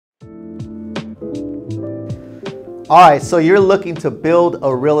All right, so you're looking to build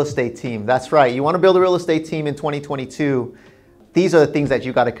a real estate team. That's right. You want to build a real estate team in 2022. These are the things that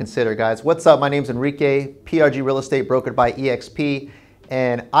you got to consider, guys. What's up? My name's Enrique, PRG Real Estate brokered by EXP,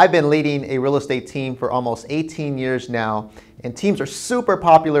 and I've been leading a real estate team for almost 18 years now. And teams are super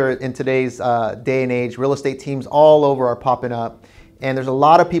popular in today's day and age. Real estate teams all over are popping up. And there's a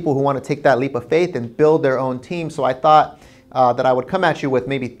lot of people who want to take that leap of faith and build their own team. So I thought that I would come at you with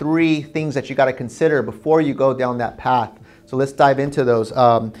maybe 3 things that you got to consider before you go down that path. So let's dive into those.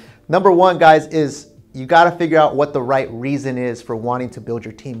 Number 1, guys, is you got to figure out what the right reason is for wanting to build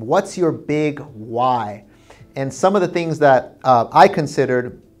your team. What's your big why? And some of the things that I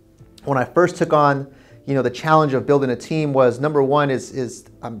considered when I first took on, the challenge of building a team was, number 1 is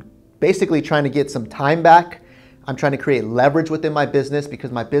I'm basically trying to get some time back. I'm trying to create leverage within my business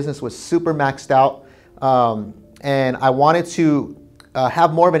because my business was super maxed out. And I wanted to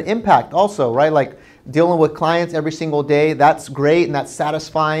have more of an impact also, right? Like dealing with clients every single day, that's great and that's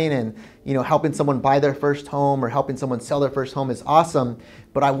satisfying, and helping someone buy their first home or helping someone sell their first home is awesome.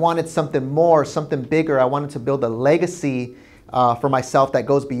 But I wanted something more, something bigger. I wanted to build a legacy for myself that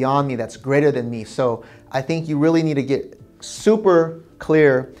goes beyond me, that's greater than me. So I think you really need to get super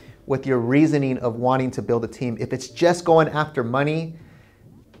clear with your reasoning of wanting to build a team. If it's just going after money,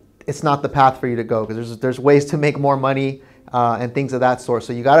 it's not the path for you to go, because there's ways to make more money and things of that sort.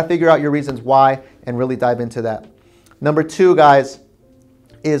 So you got to figure out your reasons why and really dive into that. Number 2, guys,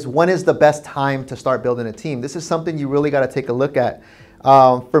 is when is the best time to start building a team? This is something you really got to take a look at.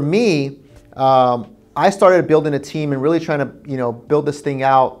 For me, I started building a team and really trying to build this thing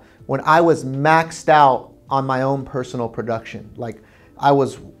out when I was maxed out on my own personal production. Like I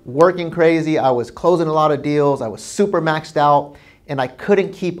was working crazy, I was closing a lot of deals, I was super maxed out, and I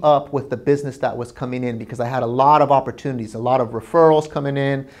couldn't keep up with the business that was coming in because I had a lot of opportunities, a lot of referrals coming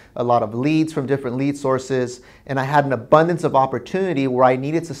in, a lot of leads from different lead sources, and I had an abundance of opportunity where I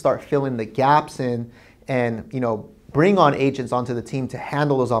needed to start filling the gaps in and bring on agents onto the team to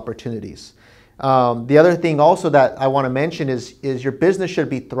handle those opportunities. The other thing also that I want to mention is your business should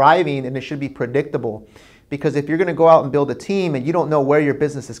be thriving and it should be predictable. Because if you're going to go out and build a team and you don't know where your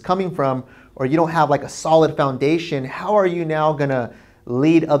business is coming from, or you don't have like a solid foundation, how are you now going to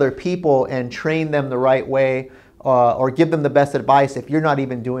lead other people and train them the right way or give them the best advice if you're not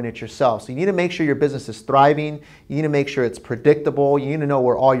even doing it yourself? So you need to make sure your business is thriving. You need to make sure it's predictable. You need to know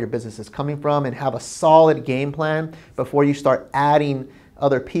where all your business is coming from and have a solid game plan before you start adding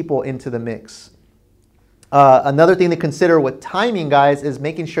other people into the mix. Another thing to consider with timing, guys, is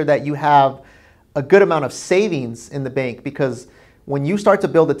making sure that you have a good amount of savings in the bank, because when you start to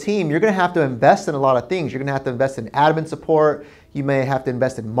build a team, you're going to have to invest in a lot of things. You're going to have to invest in admin support. You may have to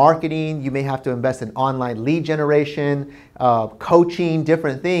invest in marketing. You may have to invest in online lead generation, coaching,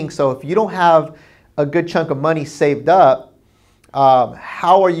 different things. So if you don't have a good chunk of money saved up,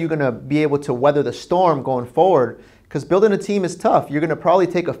 how are you going to be able to weather the storm going forward? Because building a team is tough. You're going to probably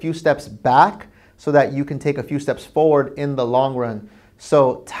take a few steps back so that you can take a few steps forward in the long run.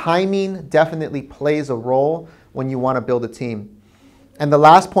 So timing definitely plays a role when you want to build a team. And the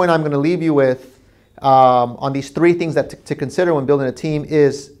last point I'm going to leave you with on these 3 things that to consider when building a team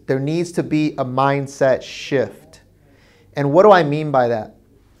is there needs to be a mindset shift. And what do I mean by that?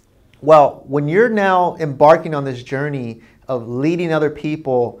 Well, when you're now embarking on this journey of leading other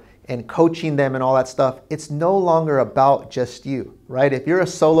people and coaching them and all that stuff, it's no longer about just you, right? If you're a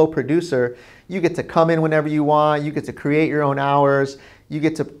solo producer, you get to come in whenever you want, you get to create your own hours, you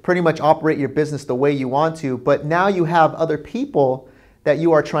get to pretty much operate your business the way you want to, but now you have other people that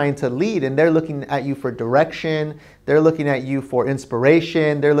you are trying to lead, and they're looking at you for direction, they're looking at you for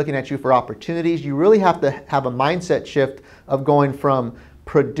inspiration, they're looking at you for opportunities. You really have to have a mindset shift of going from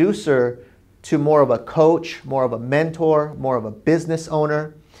producer to more of a coach, more of a mentor, more of a business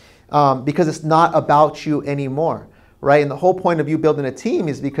owner. Because it's not about you anymore, right? And the whole point of you building a team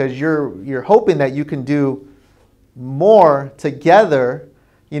is because you're hoping that you can do more together,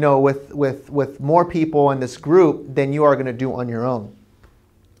 with more people in this group than you are going to do on your own.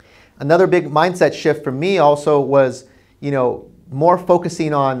 Another big mindset shift for me also was, more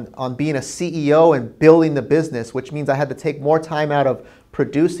focusing on being a CEO and building the business, which means I had to take more time out of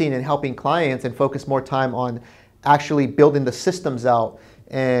producing and helping clients and focus more time on actually building the systems out.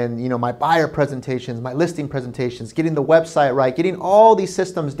 And my buyer presentations, my listing presentations, getting the website right, getting all these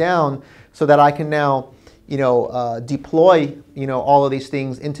systems down so that I can now, deploy, all of these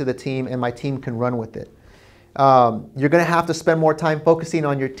things into the team and my team can run with it. You're going to have to spend more time focusing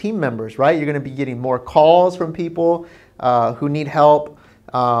on your team members, right? You're going to be getting more calls from people who need help.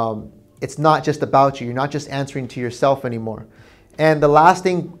 It's not just about you. You're not just answering to yourself anymore. And the last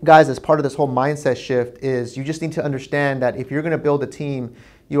thing, guys, as part of this whole mindset shift is you just need to understand that if you're going to build a team,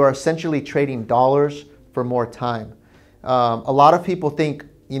 you are essentially trading dollars for more time. A lot of people think,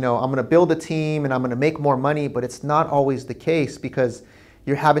 I'm going to build a team and I'm going to make more money, but it's not always the case because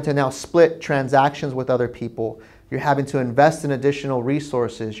you're having to now split transactions with other people. You're having to invest in additional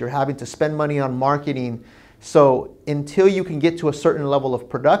resources. You're having to spend money on marketing. So until you can get to a certain level of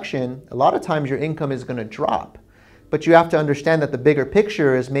production, a lot of times your income is going to drop. But you have to understand that the bigger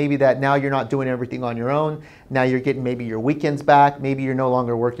picture is maybe that now you're not doing everything on your own. Now you're getting maybe your weekends back. Maybe you're no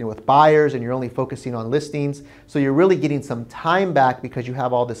longer working with buyers and you're only focusing on listings. So you're really getting some time back because you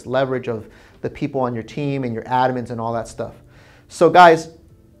have all this leverage of the people on your team and your admins and all that stuff. So guys,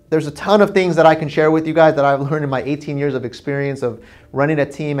 there's a ton of things that I can share with you guys that I've learned in my 18 years of experience of running a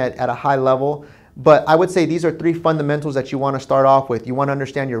team at a high level. But I would say these are 3 fundamentals that you want to start off with. You want to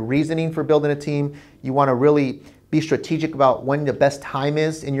understand your reasoning for building a team. You want to really be strategic about when the best time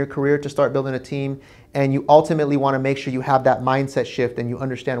is in your career to start building a team. And you ultimately want to make sure you have that mindset shift and you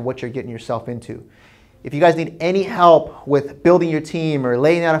understand what you're getting yourself into. If you guys need any help with building your team or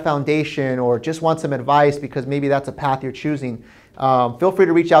laying out a foundation or just want some advice because maybe that's a path you're choosing, feel free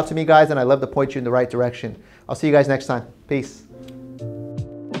to reach out to me, guys, and I'd love to point you in the right direction. I'll see you guys next time. Peace.